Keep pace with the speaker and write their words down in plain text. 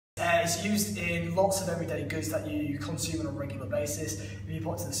It's used in lots of everyday goods that you consume on a regular basis. If you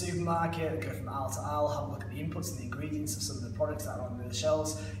put it to the supermarket, go from aisle to aisle, have a look at the inputs and the ingredients of some of the products that are on the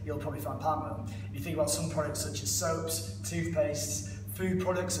shelves, you'll probably find palm oil. If you think about some products such as soaps, toothpastes, food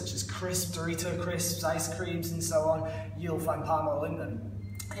products such as crisps, Dorito crisps, ice creams and so on, you'll find palm oil in them.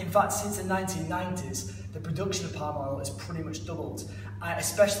 In fact, since the 1990s, the production of palm oil has pretty much doubled,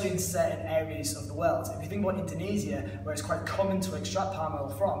 especially in certain areas of the world. If you think about Indonesia, where it's quite common to extract palm oil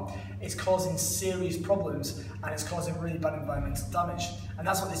from, it's causing serious problems and it's causing really bad environmental damage. And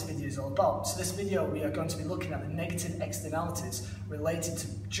that's what this video is all about. So this video, we are going to be looking at the negative externalities related to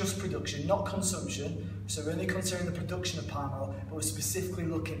just production, not consumption. So we're only considering the production of palm oil, but we're specifically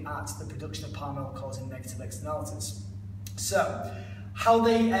looking at the production of palm oil causing negative externalities. So, how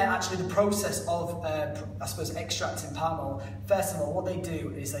they actually, the process of, I suppose, extracting palm oil, first of all, what they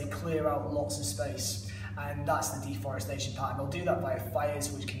do is they clear out lots of space, and that's the deforestation part. And they'll do that via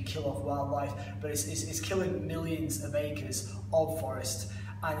fires, which can kill off wildlife, but it's killing millions of acres of forest,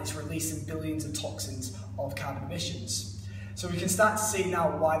 and it's releasing billions of toxins of carbon emissions. So we can start to see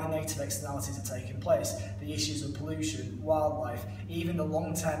now why the negative externalities are taking place. The issues of pollution, wildlife, even the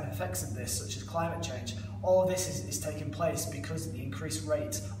long-term effects of this, such as climate change. All of this is taking place because of the increased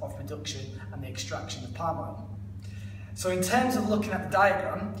rate of production and the extraction of palm oil. So in terms of looking at the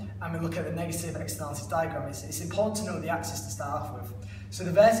diagram, and we look at the negative externalities diagram, it's important to know the axis to start off with. So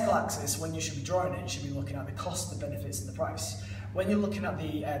the vertical axis, when you should be drawing it, you should be looking at the cost, the benefits and the price. When you're looking at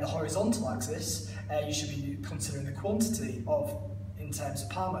the horizontal axis, you should be considering the quantity in terms of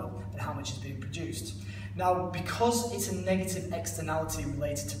palm oil and how much is being produced. Now, because it's a negative externality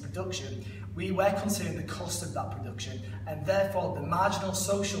related to production, we're considering the cost of that production, and therefore the marginal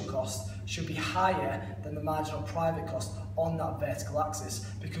social cost should be higher than the marginal private cost on that vertical axis,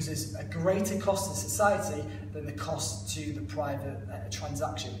 because there's a greater cost to society than the cost to the private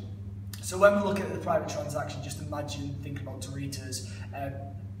transaction. So when we're looking at the private transaction, just imagine, think about Doritos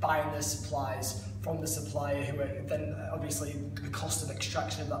buying their supplies from the supplier, who are then obviously the cost of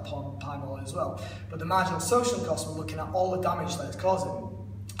extraction of that palm oil as well. But the marginal social cost, we're looking at all the damage that it's causing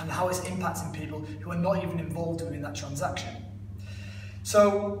and how it's impacting people who are not even involved within that transaction.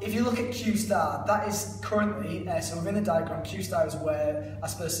 So if you look at Q star, that is currently, so within the diagram, Q star is where I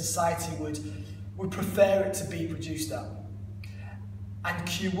suppose society would prefer it to be produced at. And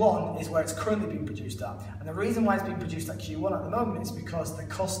Q1 is where it's currently being produced at. And the reason why it's being produced at Q1 at the moment is because the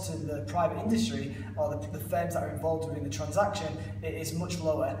cost to the private industry, or the firms that are involved within the transaction, it is much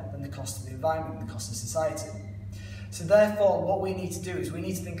lower than the cost of the environment and the cost of society. So therefore, what we need to do is we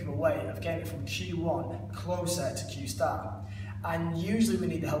need to think of a way of getting it from Q1 closer to Q star. And usually we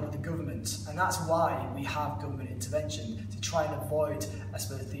need the help of the government, and that's why we have government intervention, to try and avoid, I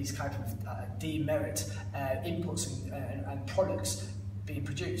suppose, these kind of demerit inputs and products being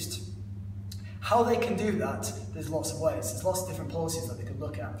produced. How they can do that, there's lots of ways. There's lots of different policies that they could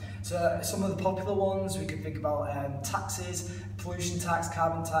look at. So some of the popular ones, we could think about taxes, pollution tax,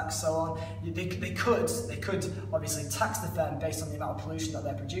 carbon tax, so on. They could obviously tax the firm based on the amount of pollution that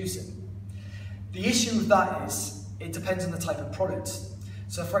they're producing. The issue with that is, it depends on the type of product.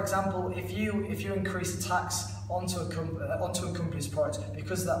 So for example, if you increase the tax onto a company's product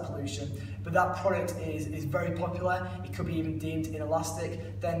because of that pollution, but that product is very popular, it could be even deemed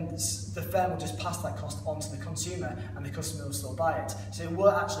inelastic, then the firm will just pass that cost on to the consumer and the customer will still buy it. So it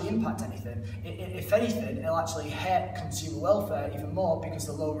won't actually impact anything. If anything, it'll actually hurt consumer welfare even more because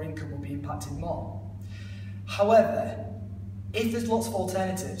the lower income will be impacted more. However, if there's lots of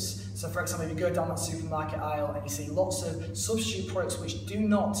alternatives, so for example, if you go down that supermarket aisle and you see lots of substitute products which do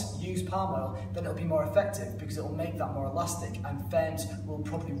not use palm oil, then it'll be more effective because it will make that more elastic, and firms will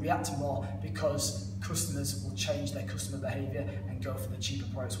probably react more because customers will change their customer behaviour and go for the cheaper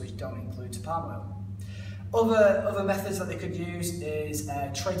products which don't include palm oil. Other methods that they could use is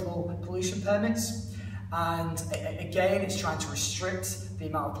tradable pollution permits, and again it's trying to restrict the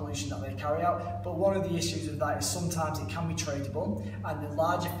amount of pollution that they carry out, but one of the issues with that is sometimes it can be tradable, and the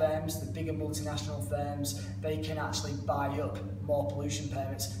larger firms, the bigger multinational firms, they can actually buy up more pollution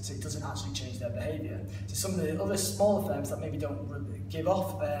permits so it doesn't actually change their behaviour. So some of the other smaller firms that maybe don't really give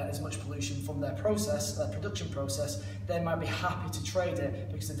off as much pollution from their production process, they might be happy to trade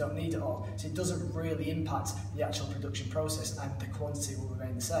it because they don't need it all, so it doesn't really impact the actual production process and the quantity will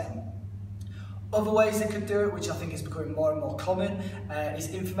remain the same. Other ways they could do it, which I think is becoming more and more common,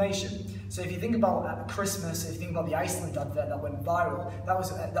 is information. So if you think about Christmas, if you think about the Iceland advert that went viral, that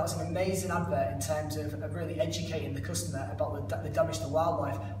was an amazing advert in terms of really educating the customer about the damage to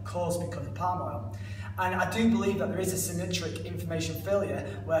wildlife caused because of palm oil. And I do believe that there is a symmetric information failure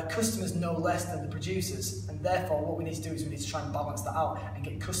where customers know less than the producers, and therefore what we need to do is we need to try and balance that out and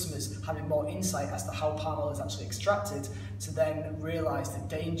get customers having more insight as to how palm oil is actually extracted to then realise the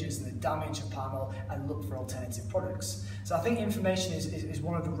dangers and the damage of palm oil and look for alternative products. So I think information is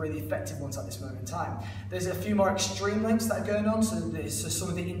one of the really effective ones at this moment in time. There's a few more extreme links that are going on. So some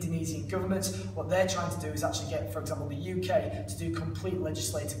of the Indonesian governments, what they're trying to do is actually get, for example, the UK to do complete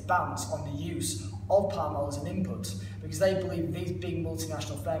legislative bans on the use of palm oil as an input, because they believe these big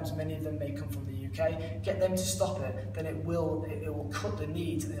multinational firms, many of them may come from the UK, get them to stop it, then it will cut the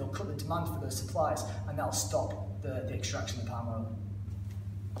need and it will cut the demand for those supplies, and that'll stop the extraction of palm oil.